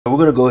We're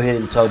going to go ahead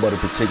and talk about a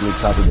particular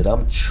topic that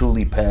I'm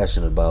truly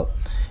passionate about.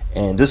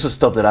 And this is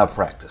stuff that I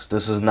practice.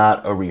 This is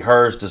not a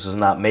rehearse. This is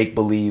not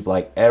make-believe.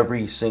 Like,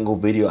 every single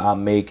video I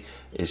make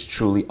is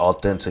truly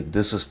authentic.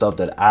 This is stuff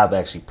that I've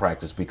actually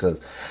practiced, because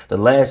the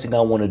last thing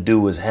I want to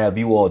do is have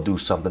you all do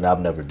something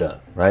I've never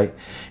done, right?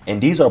 And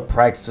these are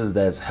practices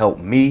that's helped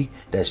me,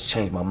 that's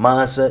changed my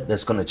mindset,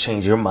 that's going to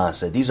change your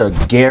mindset. These are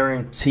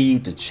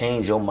guaranteed to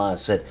change your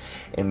mindset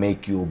and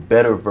make you a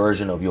better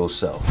version of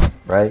yourself,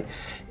 right?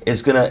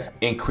 It's going to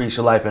increase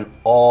your life in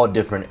all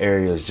different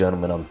areas,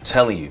 gentlemen. I'm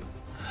telling you,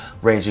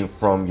 ranging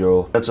from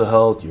your mental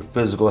health, your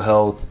physical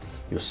health,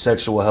 your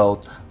sexual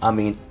health. I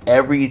mean,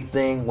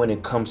 everything when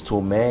it comes to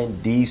a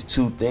man, these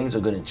two things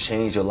are going to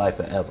change your life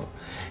forever.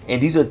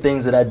 And these are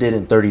things that I did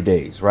in 30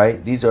 days,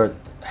 right? These are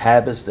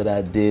habits that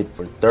I did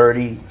for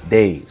 30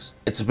 days.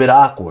 It's a bit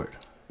awkward,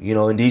 you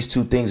know, and these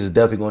two things is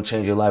definitely going to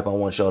change your life. I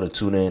want y'all to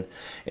tune in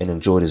and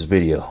enjoy this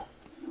video.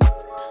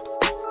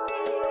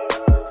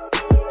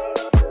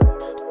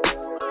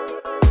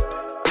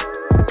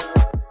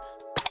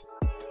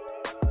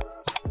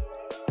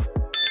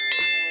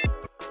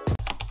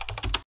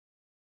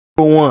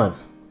 Number 1,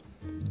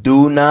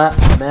 do not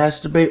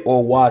masturbate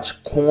or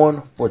watch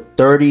porn for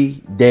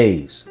 30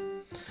 days.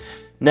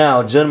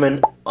 Now,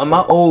 gentlemen, on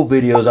my old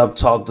videos, I've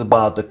talked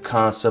about the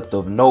concept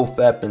of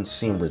no-fap and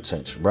semen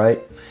retention,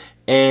 right?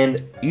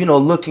 And, you know,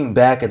 looking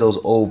back at those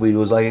old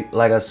videos,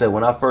 like I said,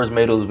 when I first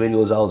made those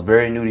videos, I was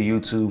very new to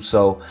YouTube.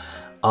 So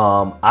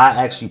I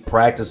actually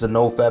practiced the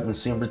no-fap and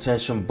semen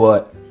retention,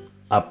 but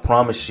I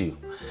promise you,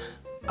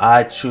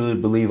 I truly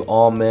believe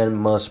all men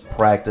must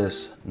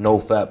practice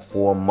no-fap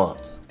for a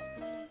month.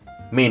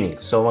 Meaning,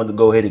 so I want to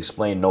go ahead and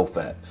explain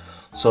no-fap.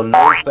 So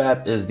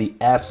no-fap is the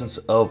absence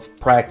of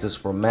practice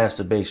for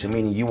masturbation,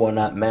 meaning you are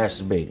not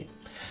masturbating.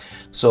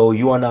 So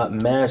you are not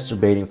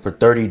masturbating for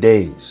 30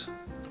 days,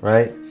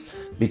 right?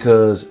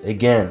 Because,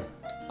 again,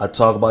 I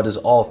talk about this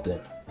often.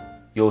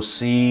 Your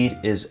seed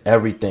is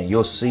everything.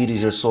 Your seed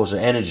is your source of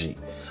energy.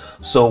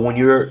 So when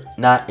you're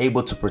not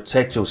able to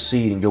protect your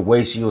seed and you're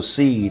wasting your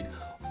seed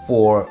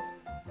for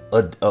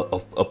a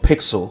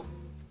pixel,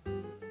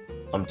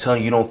 I'm telling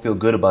you, you don't feel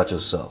good about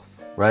yourself.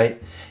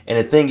 Right? And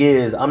the thing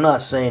is, I'm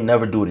not saying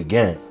never do it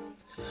again.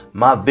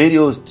 My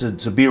videos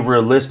to be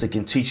realistic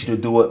and teach you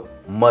to do it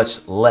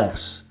much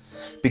less,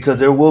 because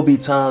there will be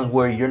times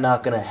where you're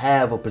not going to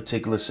have a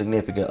particular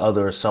significant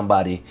other or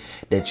somebody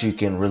that you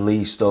can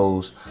release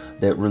the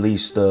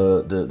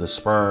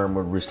sperm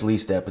or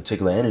release that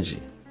particular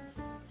energy.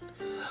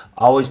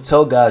 I always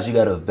tell guys, you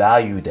got to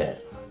value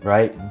that,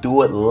 right?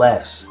 Do it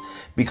less,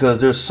 because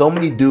there's so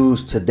many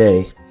dudes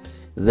today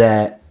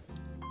that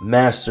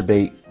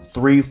masturbate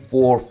 3,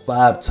 4,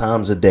 5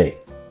 times a day.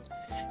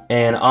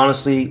 And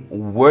honestly,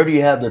 where do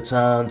you have the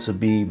time to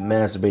be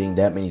masturbating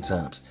that many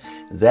times?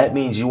 That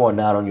means you are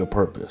not on your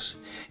purpose.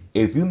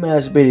 If you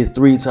masturbated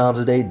 3 times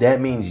a day, that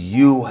means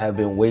you have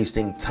been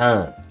wasting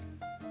time.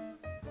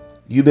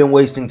 You've been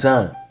wasting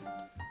time.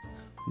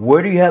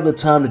 Where do you have the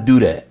time to do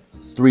that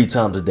 3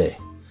 times a day?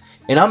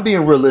 And I'm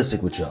being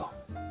realistic with y'all,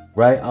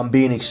 right? I'm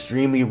being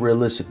extremely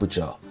realistic with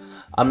y'all.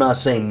 I'm not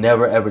saying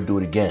never ever do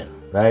it again,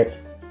 right?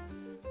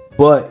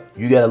 But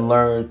you got to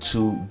learn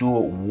to do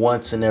it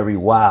once in every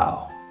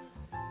while.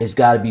 It's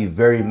got to be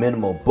very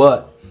minimal.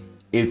 But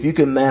if you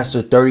can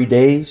master 30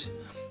 days,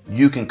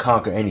 you can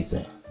conquer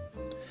anything.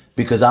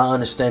 Because I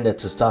understand that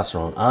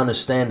testosterone. I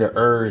understand the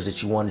urge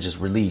that you want to just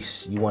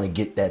release. You want to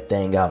get that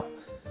thing out.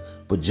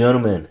 But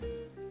gentlemen,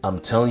 I'm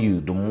telling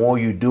you, the more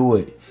you do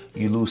it,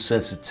 you lose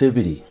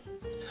sensitivity.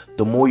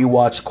 The more you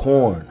watch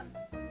porn,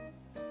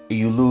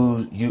 it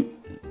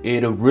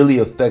really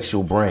affects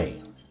your brain.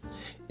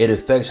 It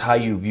affects how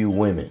you view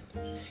women.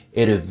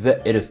 It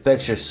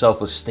affects your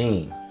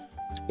self-esteem.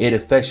 It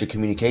affects your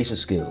communication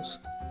skills.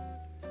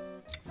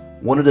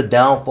 One of the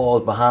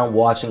downfalls behind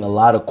watching a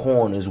lot of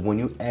porn is when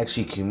you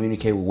actually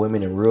communicate with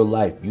women in real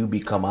life, you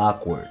become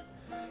awkward.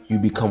 You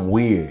become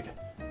weird.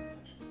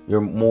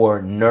 You're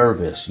more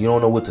nervous. You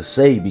don't know what to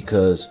say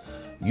because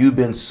you've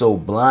been so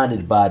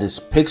blinded by this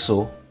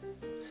pixel,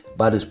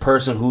 by this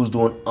person who's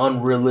doing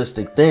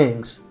unrealistic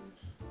things.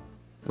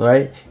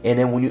 Right? And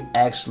then when you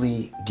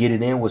actually get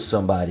it in with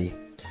somebody,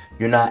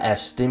 you're not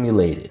as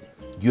stimulated.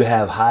 You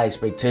have high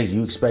expectations.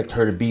 You expect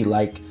her to be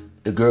like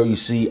the girl you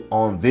see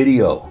on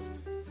video.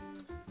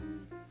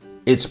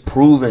 It's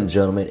proven,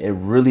 gentlemen. It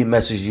really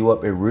messes you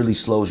up. It really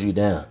slows you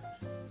down.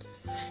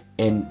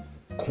 And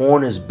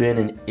porn has been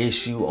an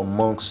issue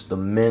amongst the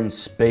men's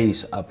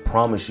space. I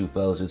promise you,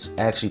 fellas, it's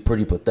actually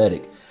pretty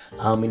pathetic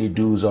how many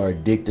dudes are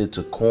addicted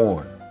to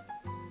porn.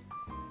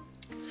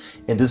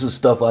 And this is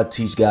stuff I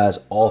teach guys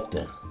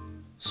often.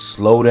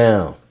 Slow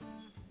down,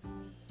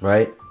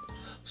 right?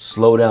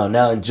 Slow down.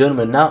 Now, and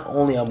gentlemen, not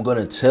only I'm going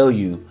to tell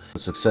you the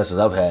successes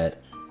I've had,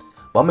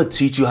 but I'm going to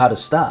teach you how to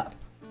stop.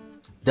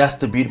 That's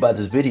the beauty about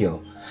this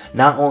video.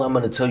 Not only I'm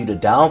going to tell you the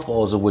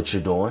downfalls of what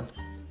you're doing,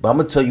 but I'm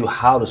going to tell you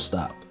how to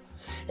stop.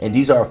 And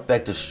these are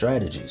effective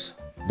strategies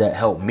that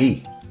help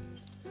me.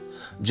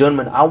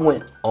 Gentlemen, I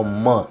went a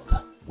month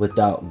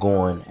without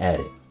going at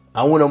it.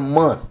 I went a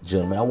month,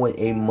 gentlemen. I went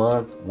a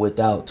month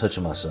without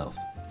touching myself.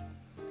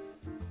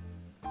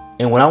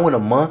 And when I went a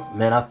month,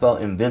 man, I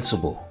felt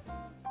invincible.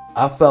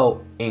 I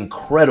felt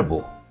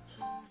incredible.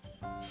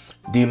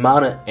 The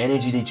amount of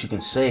energy that you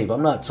can save.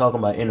 I'm not talking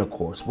about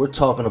intercourse. We're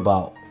talking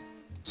about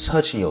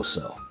touching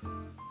yourself.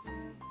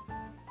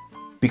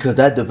 Because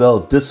that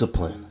develops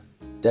discipline.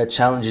 That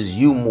challenges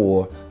you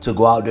more to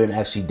go out there and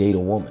actually date a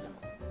woman.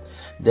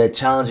 That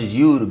challenges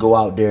you to go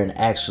out there and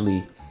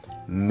actually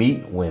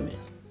meet women.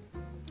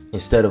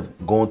 Instead of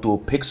going through a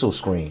pixel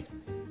screen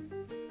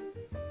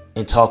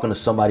and talking to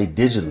somebody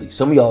digitally.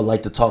 Some of y'all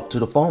like to talk to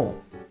the phone.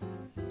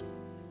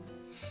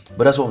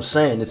 But that's what I'm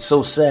saying. It's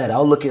so sad.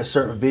 I'll look at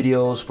certain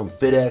videos from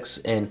FitX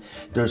and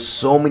there's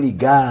so many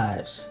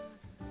guys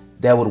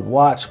that would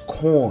watch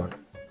porn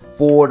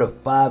 4 to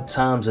 5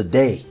 times a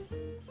day.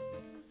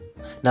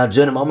 Now,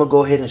 gentlemen, I'm going to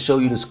go ahead and show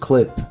you this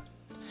clip.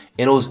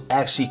 And it was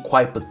actually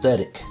quite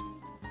pathetic.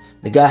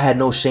 The guy had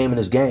no shame in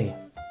his game.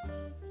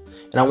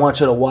 And I want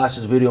you to watch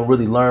this video and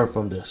really learn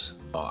from this.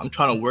 I'm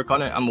trying to work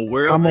on it. I'm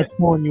aware of it. How much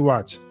porn you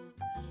watch?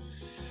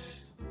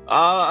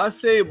 I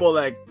say about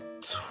like,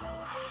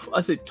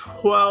 I say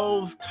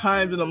 12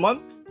 times in a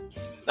month.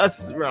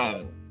 That's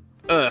around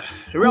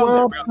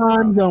 12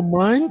 times a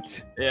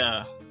month?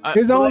 Yeah.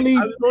 It's only,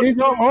 hold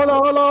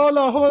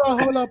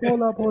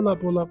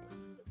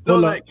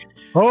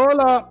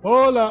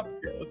up.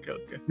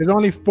 Okay. There's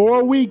only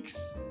 4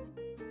 weeks.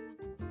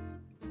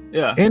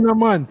 Yeah. In a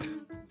month.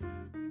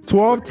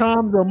 12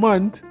 times a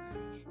month.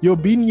 You're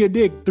beating your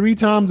dick 3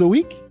 times a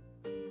week?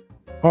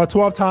 Or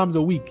 12 times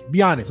a week?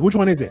 Be honest. Which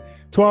one is it?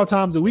 12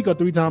 times a week or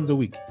 3 times a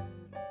week?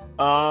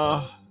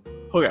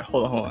 Okay,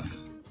 hold on.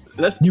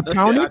 Let's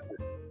count it?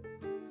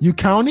 You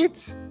count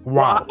it?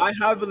 Wow. Well, I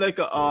have like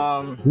a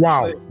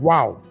Wow.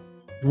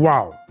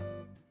 Well,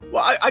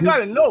 I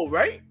gotta know,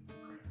 right?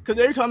 Because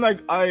every time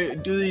I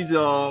do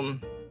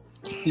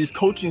these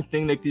coaching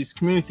thing, like these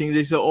community things,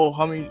 they say, "Oh,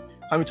 how many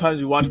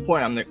times you watch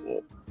porn?" I'm like,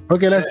 "Oh."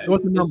 Okay,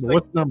 what's the number?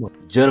 What's the number?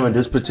 Gentlemen,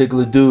 this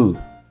particular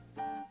dude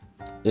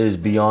is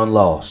beyond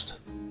lost.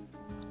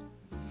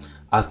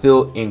 I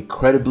feel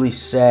incredibly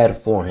sad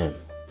for him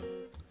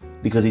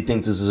because he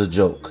thinks this is a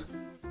joke.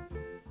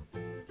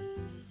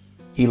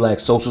 He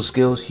lacks social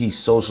skills. He's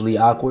socially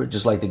awkward,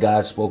 just like the guy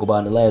I spoke about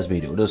in the last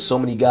video. There's so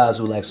many guys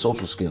who lack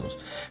social skills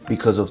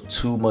because of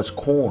too much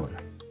porn.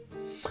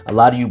 A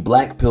lot of you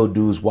black pill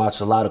dudes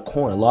watch a lot of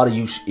porn. A lot of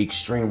you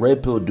extreme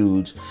red pill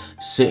dudes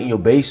sit in your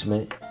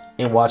basement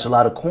and watch a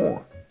lot of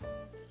porn.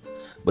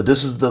 But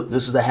this is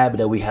the habit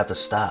that we have to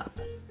stop.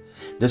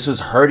 This is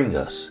hurting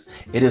us.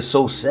 It is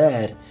so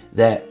sad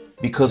that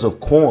because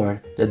of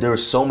porn that there are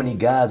so many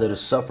guys that are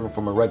suffering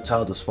from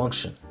erectile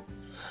dysfunction.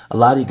 A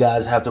lot of you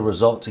guys have to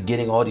resort to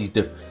getting all these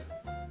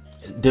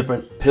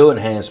different pill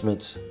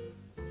enhancements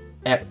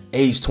at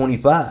age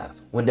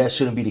 25 when that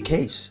shouldn't be the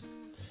case.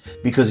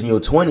 Because in your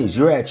 20s,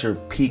 you're at your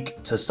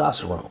peak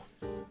testosterone.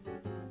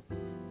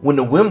 When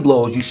the wind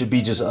blows, you should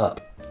be just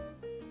up.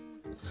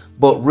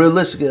 But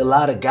realistically, a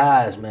lot of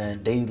guys,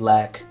 man, they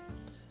lack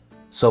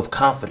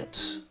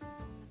self-confidence,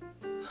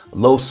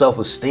 low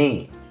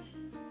self-esteem.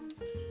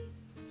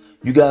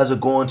 You guys are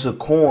going to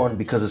porn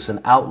because it's an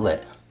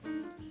outlet.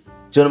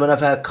 Gentlemen, I've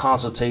had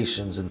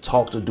consultations and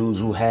talked to dudes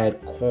who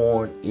had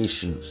porn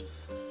issues.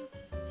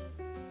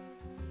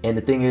 And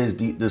the thing is,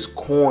 this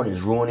porn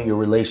is ruining your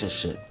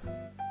relationship.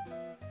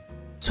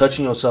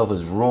 Touching yourself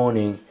is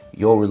ruining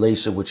your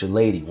relationship with your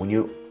lady when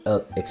you're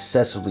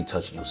excessively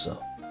touching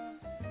yourself.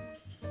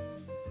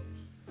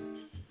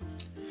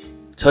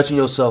 Touching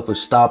yourself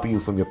is stopping you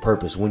from your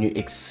purpose. When you're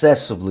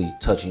excessively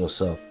touching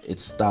yourself,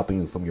 it's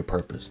stopping you from your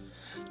purpose.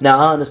 Now,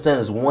 I understand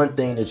there's one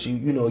thing that you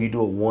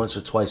do it once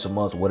or twice a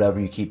month, whatever,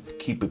 you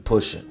keep it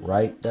pushing,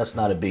 right? That's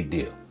not a big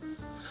deal.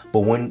 But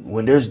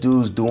when there's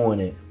dudes doing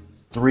it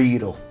 3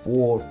 to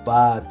 4,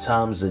 5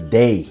 times a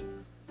day,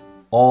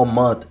 all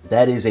month,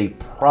 that is a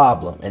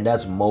problem. And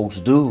that's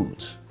most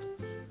dudes.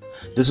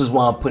 This is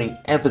why I'm putting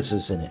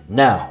emphasis in it.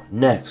 Now,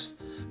 next,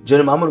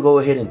 gentlemen, I'm going to go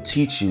ahead and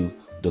teach you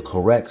the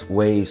correct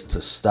ways to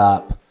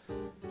stop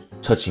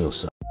touching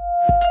yourself.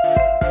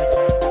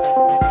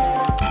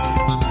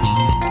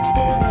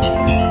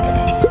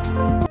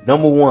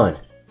 Number 1,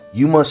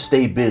 you must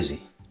stay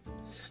busy.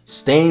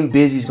 Staying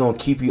busy is going to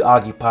keep you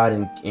occupied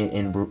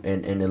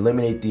and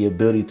eliminate the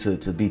ability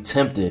to be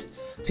tempted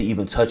to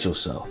even touch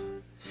yourself.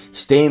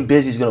 Staying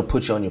busy is going to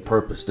put you on your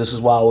purpose. This is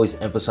why I always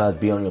emphasize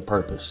be on your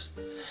purpose.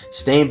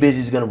 Staying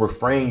busy is going to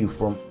refrain you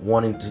from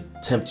wanting to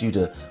tempt you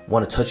to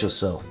want to touch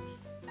yourself.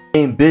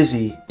 Staying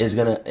busy is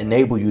going to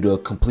enable you to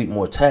complete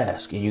more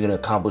tasks, and you're going to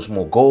accomplish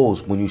more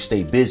goals when you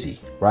stay busy,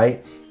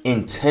 right?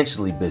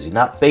 Intentionally busy,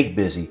 not fake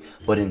busy,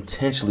 but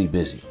intentionally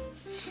busy.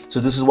 So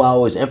this is why I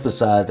always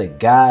emphasize that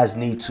guys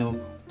need to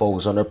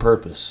focus on their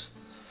purpose.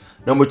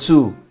 Number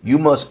 2, you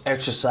must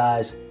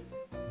exercise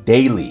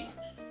daily,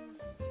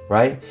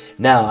 right?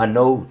 Now, I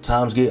know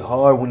times get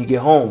hard when you get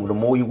home. The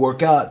more you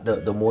work out,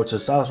 the more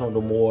testosterone, the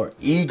more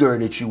eager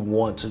that you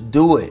want to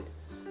do it.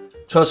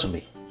 Trust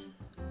me,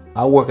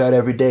 I work out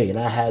every day and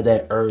I have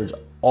that urge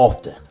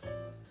often.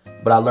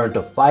 But I learned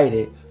to fight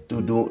it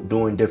through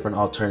doing different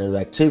alternative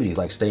activities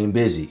like staying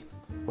busy,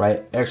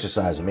 right?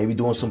 Exercising, maybe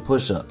doing some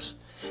push-ups,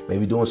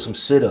 maybe doing some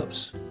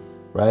sit-ups,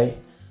 right?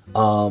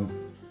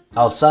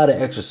 Outside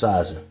of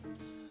exercising,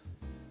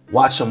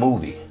 watch a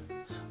movie.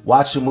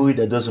 Watch a movie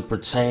that doesn't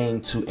pertain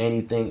to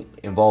anything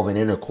involving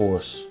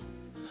intercourse.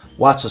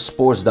 Watch a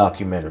sports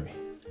documentary.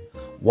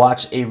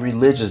 Watch a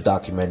religious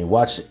documentary.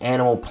 Watch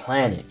Animal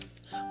Planet.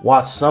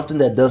 Watch something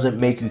that doesn't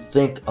make you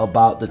think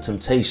about the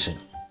temptation.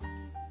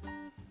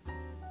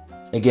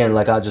 Again,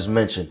 like I just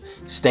mentioned,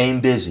 staying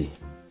busy.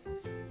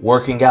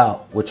 Working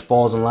out, which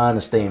falls in line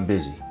to staying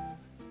busy.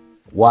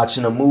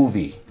 Watching a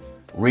movie.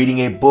 Reading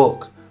a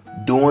book.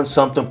 Doing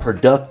something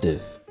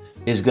productive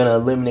is going to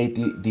eliminate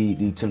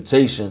the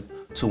temptation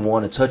to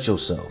want to touch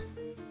yourself.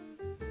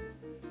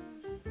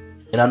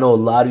 And I know a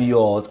lot of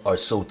y'all are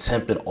so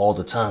tempted all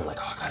the time, like,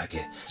 oh,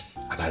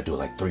 I gotta do it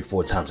like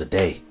 3-4 times a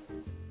day.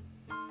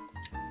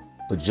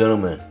 But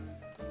gentlemen,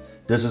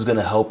 this is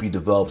gonna help you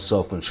develop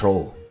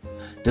self-control.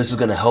 This is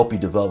gonna help you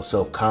develop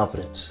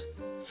self-confidence.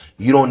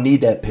 You don't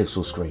need that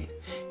pixel screen.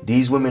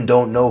 These women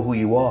don't know who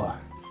you are.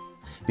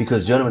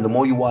 Because gentlemen, the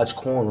more you watch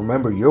porn,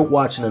 remember, you're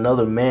watching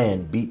another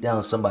man beat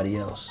down somebody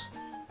else.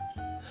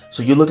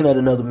 So you're looking at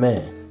another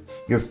man.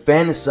 You're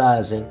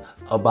fantasizing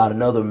about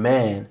another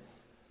man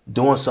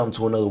doing something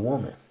to another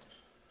woman.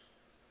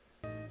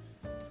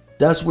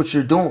 That's what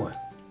you're doing.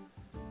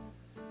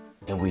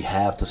 And we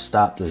have to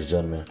stop this,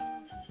 gentlemen.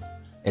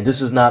 And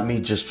this is not me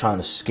just trying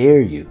to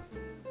scare you.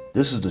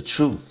 This is the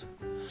truth.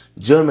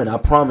 Gentlemen, I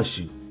promise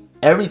you,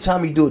 every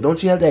time you do it,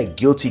 don't you have that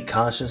guilty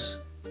conscience?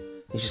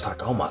 It's just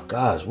like, oh my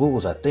gosh, what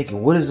was I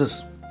thinking? What is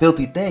this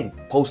filthy thing?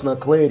 Post-nut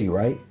clarity,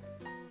 right?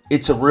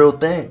 It's a real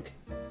thing.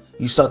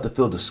 You start to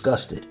feel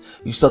disgusted.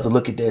 You start to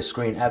look at that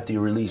screen after you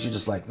release. You're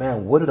just like,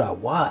 man, what did I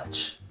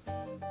watch?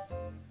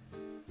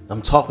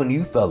 I'm talking to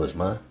you fellas,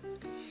 man.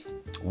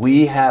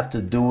 We have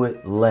to do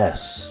it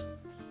less.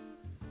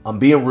 I'm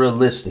being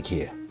realistic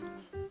here.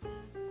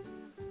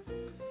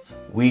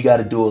 We got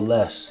to do it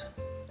less.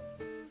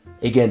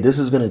 Again, this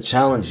is going to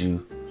challenge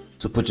you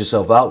to put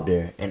yourself out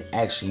there and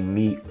actually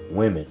meet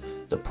women.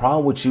 The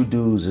problem with you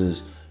dudes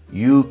is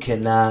you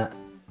cannot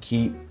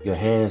keep your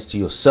hands to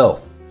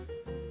yourself.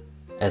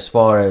 As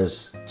far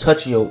as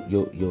touching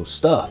your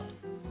stuff,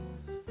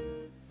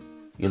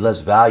 you're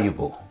less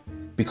valuable,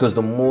 because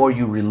the more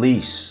you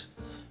release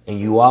and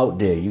you out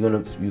there,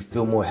 you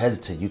feel more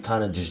hesitant. You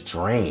kind of just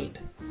drained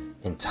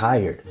and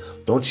tired.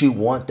 Don't you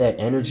want that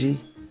energy?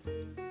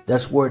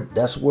 That's where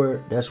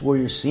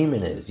your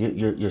semen is.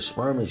 Your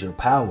sperm is your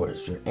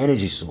powers, your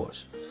energy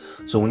source.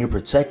 So when you're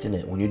protecting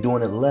it, when you're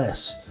doing it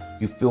less,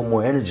 you feel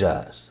more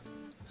energized.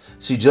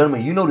 See,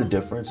 gentlemen, you know the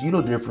difference. You know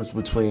the difference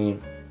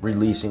between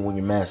releasing when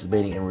you're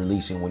masturbating and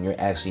releasing when you're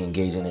actually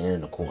engaging in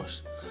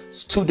intercourse.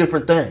 It's two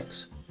different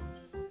things.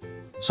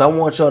 So I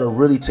want y'all to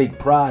really take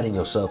pride in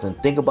yourself and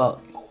think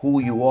about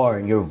who you are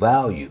and your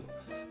value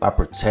by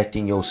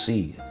protecting your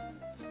seed.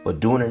 But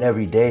doing it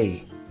every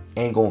day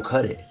ain't gonna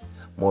cut it.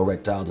 More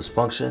erectile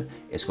dysfunction.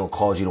 It's gonna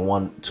cause you to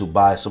want to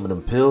buy some of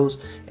them pills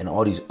and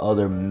all these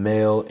other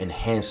male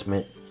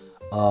enhancement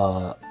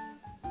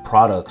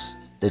products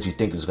that you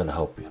think is gonna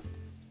help you.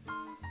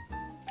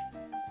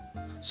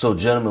 So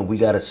gentlemen, we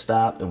got to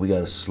stop and we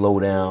got to slow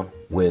down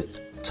with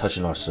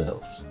touching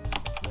ourselves.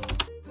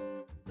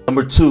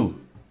 Number 2,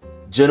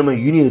 gentlemen,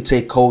 you need to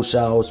take cold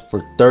showers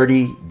for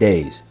 30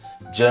 days.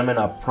 Gentlemen,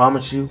 I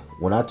promise you,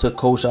 when I took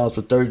cold showers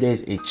for 30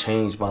 days, it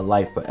changed my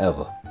life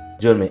forever.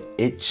 Gentlemen,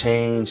 it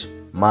changed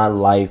my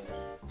life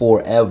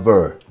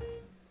forever.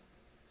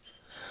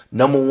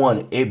 Number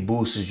 1, it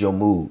boosts your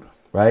mood,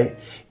 right?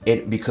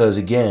 Because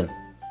again,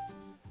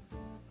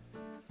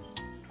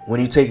 when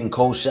you're taking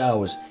cold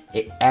showers,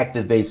 it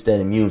activates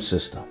that immune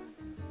system.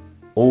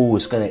 Oh,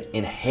 it's going to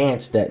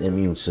enhance that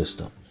immune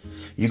system.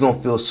 You're going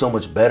to feel so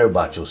much better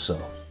about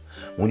yourself.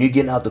 When you're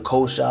getting out the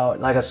cold shower,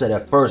 like I said,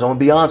 at first, I'm going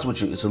to be honest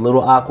with you, it's a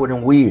little awkward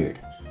and weird.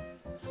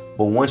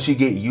 But once you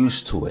get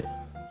used to it,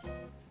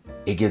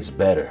 it gets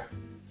better.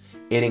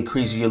 It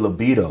increases your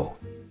libido.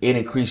 It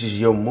increases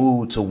your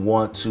mood to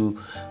want to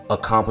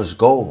accomplish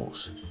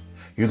goals.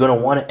 You're going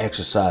to want to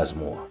exercise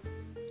more.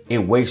 It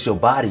wakes your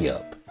body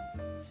up.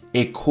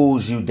 It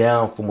cools you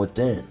down from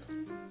within.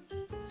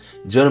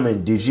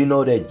 Gentlemen, did you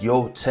know that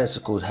your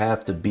testicles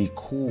have to be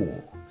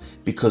cool?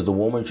 Because the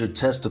warmer your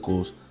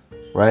testicles,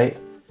 right,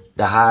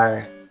 the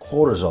higher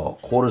cortisol.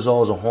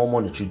 Cortisol is a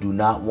hormone that you do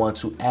not want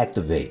to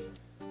activate.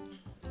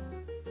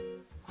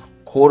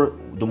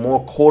 The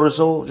more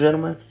cortisol,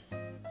 gentlemen,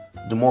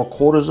 the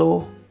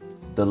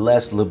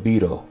less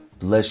libido,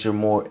 the less you're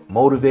more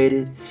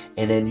motivated.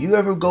 And then you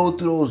ever go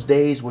through those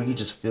days where you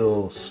just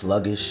feel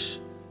sluggish?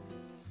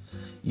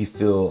 You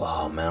feel,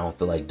 oh man, I don't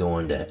feel like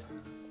doing that.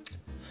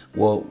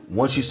 Well,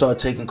 once you start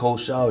taking cold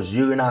showers,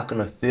 you're not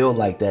going to feel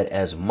like that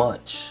as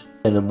much.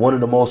 And then one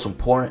of the most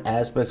important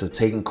aspects of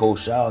taking cold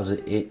showers,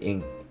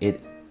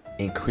 it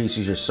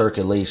increases your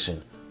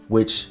circulation,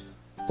 which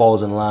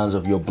falls in lines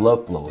of your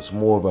blood flow. It's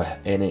more of a,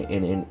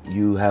 and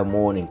you have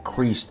more an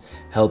increased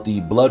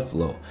healthy blood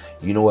flow.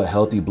 You know what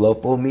healthy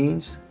blood flow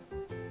means?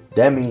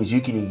 that means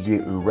you can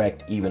get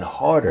erect even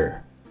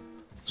harder.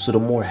 So the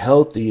more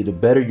healthy, the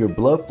better your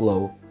blood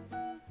flow,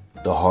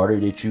 the harder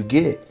that you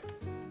get.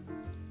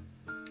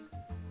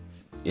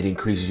 It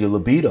increases your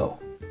libido.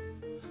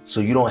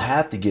 So you don't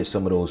have to get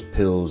some of those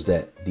pills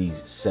that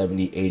these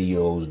 70,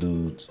 80-year-old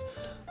dudes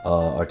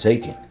are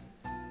taking.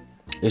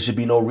 There should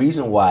be no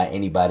reason why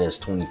anybody that's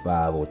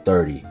 25 or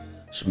 30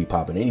 should be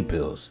popping any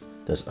pills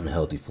that's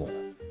unhealthy for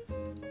them.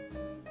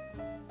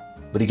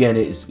 But again,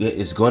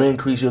 it's going to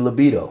increase your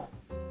libido.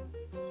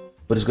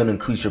 But it's going to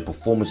increase your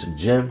performance in the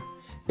gym.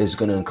 It's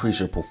going to increase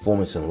your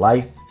performance in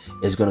life.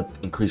 It's going to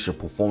increase your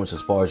performance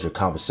as far as your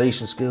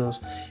conversation skills.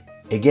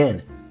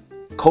 Again,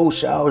 cold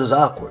showers is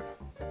awkward.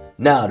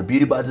 Now, the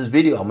beauty about this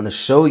video, I'm going to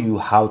show you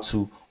how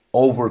to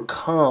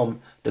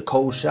overcome the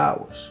cold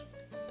showers.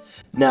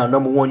 Now,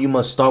 number one, you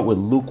must start with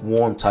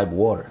lukewarm type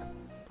water,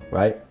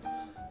 right?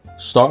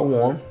 Start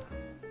warm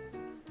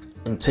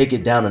and take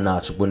it down a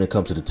notch when it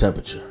comes to the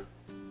temperature,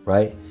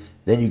 right?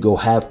 Then you go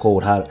half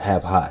cold,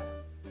 half hot,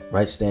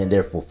 right? Stand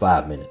there for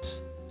 5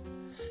 minutes.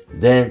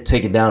 Then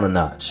take it down a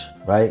notch,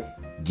 right?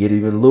 Get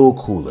even a little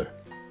cooler.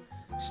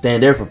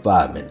 Stand there for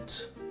 5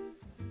 minutes.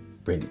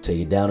 Take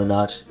it down a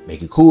notch,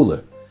 make it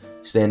cooler.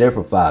 Stand there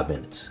for 5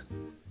 minutes.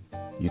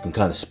 You can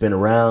kind of spin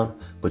around,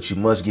 but you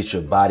must get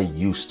your body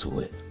used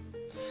to it.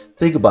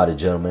 Think about it,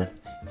 gentlemen.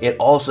 It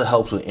also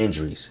helps with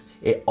injuries.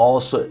 It's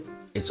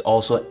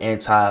also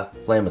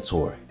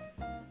anti-inflammatory.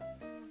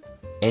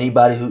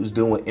 Anybody who's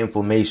dealing with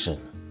inflammation,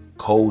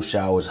 cold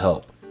showers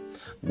help.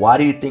 Why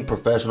do you think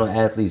professional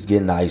athletes get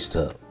in the ice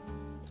tub?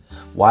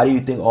 Why do you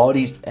think all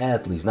these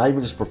athletes, not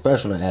even just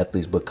professional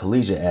athletes, but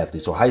collegiate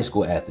athletes or high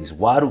school athletes,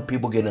 why do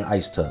people get in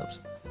ice tubs?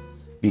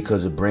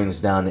 Because it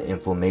brings down the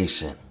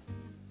inflammation,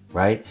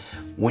 right?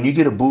 When you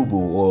get a boo-boo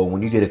or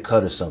when you get a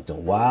cut or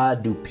something, why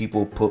do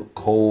people put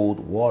cold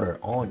water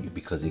on you?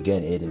 Because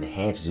again, it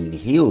enhances you and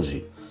heals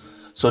you.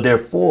 So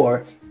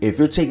therefore, if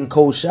you're taking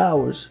cold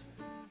showers,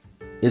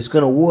 it's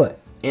gonna what?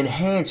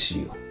 Enhance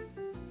you.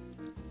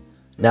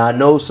 Now I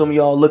know some of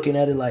y'all looking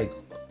at it like,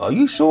 are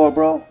you sure,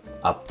 bro?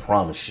 I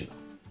promise you.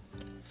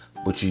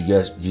 But you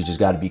just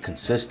got to be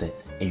consistent,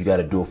 and you got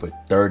to do it for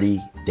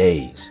 30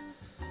 days.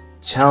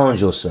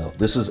 Challenge yourself.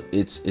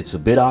 It's a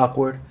bit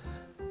awkward,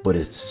 but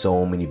it's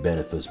so many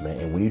benefits, man.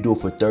 And when you do it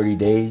for 30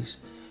 days,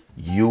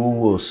 you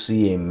will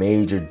see a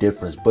major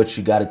difference. But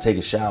you got to take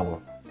a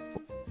shower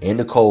in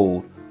the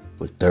cold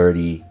for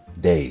 30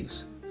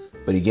 days.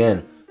 But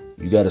again,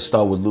 you got to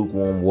start with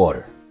lukewarm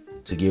water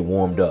to get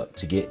warmed up,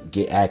 to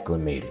get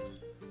acclimated.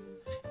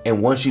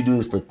 And once you do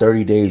this for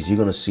 30 days, you're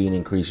going to see an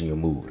increase in your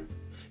mood.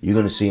 You're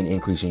going to see an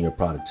increase in your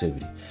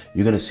productivity.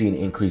 You're going to see an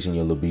increase in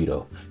your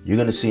libido. You're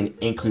going to see an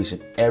increase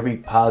in every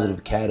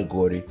positive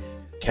category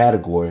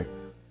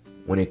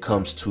when it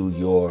comes to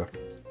your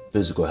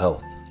physical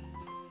health.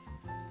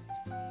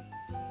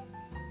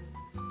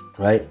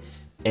 Right?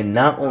 And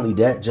not only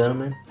that,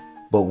 gentlemen,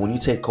 but when you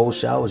take cold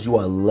showers, you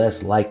are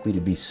less likely to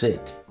be sick.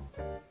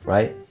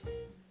 Right?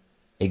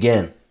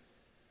 Again,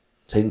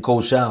 taking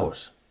cold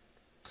showers.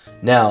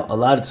 Now, a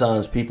lot of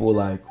times people are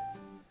like,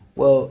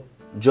 well,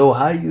 Joe,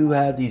 how do you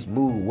have these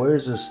moods? Where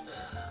is this?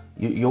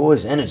 You're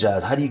always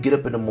energized. How do you get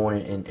up in the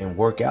morning and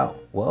work out?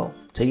 Well,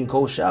 taking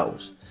cold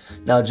showers.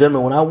 Now,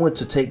 gentlemen, when I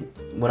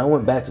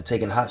went back to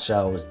taking hot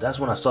showers, that's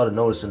when I started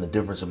noticing the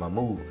difference in my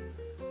mood.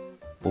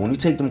 But when you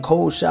take them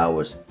cold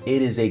showers,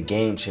 it is a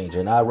game changer.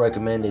 And I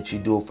recommend that you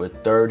do it for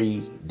 30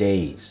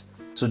 days.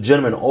 So,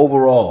 gentlemen,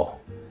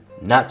 overall,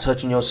 not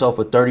touching yourself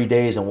for 30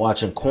 days and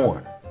watching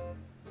corn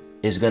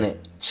is going to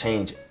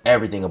change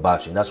everything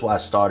about you. And that's why I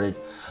started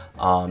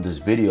this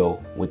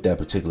video with that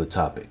particular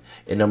topic.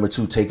 And number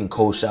two, taking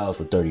cold showers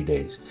for 30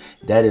 days.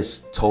 That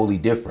is totally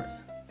different.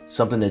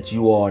 Something that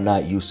you all are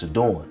not used to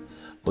doing.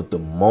 But the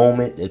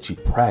moment that you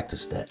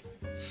practice that,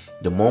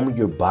 the moment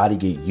your body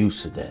get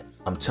used to that,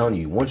 I'm telling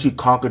you, once you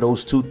conquer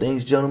those two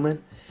things,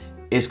 gentlemen,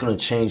 it's going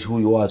to change who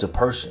you are as a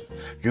person.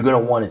 You're going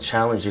to want to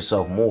challenge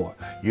yourself more.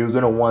 You're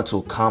going to want to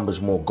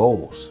accomplish more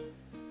goals,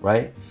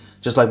 right?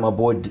 Just like my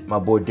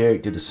boy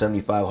Derek did the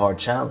 75 hard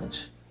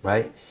challenge,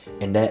 right?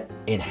 And that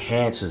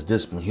enhances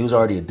discipline. He was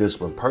already a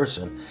disciplined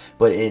person,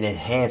 but it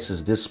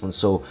enhances discipline.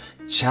 So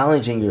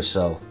challenging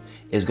yourself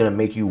is going to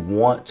make you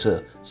want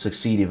to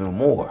succeed even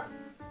more,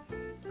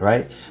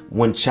 right?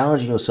 When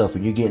challenging yourself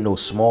and you're getting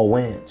those small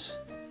wins,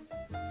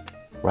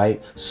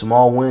 right?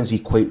 Small wins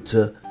equate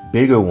to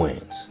bigger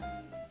wins.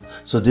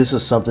 So this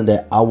is something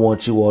that I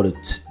want you all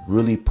to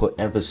really put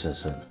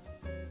emphasis in.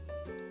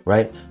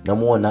 Right?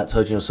 Number one, not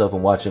touching yourself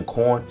and watching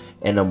corn.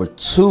 And number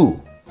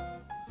two,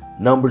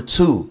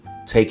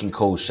 taking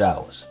cold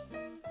showers.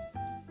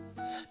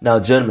 Now,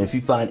 gentlemen, if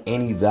you find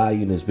any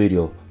value in this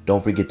video,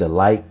 don't forget to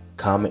like,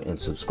 comment, and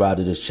subscribe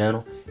to this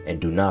channel. And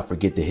do not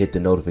forget to hit the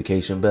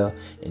notification bell.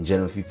 And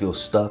gentlemen, if you feel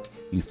stuck,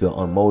 you feel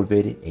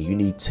unmotivated, and you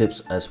need tips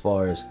as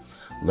far as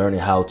learning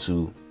how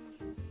to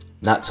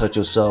not touch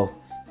yourself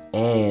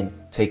and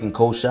taking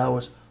cold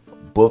showers,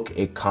 book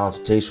a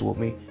consultation with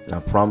me, and I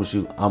promise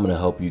you I'm going to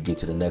help you get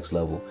to the next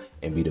level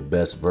and be the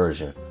best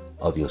version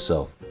of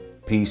yourself.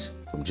 Peace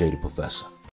from Jay the Professor.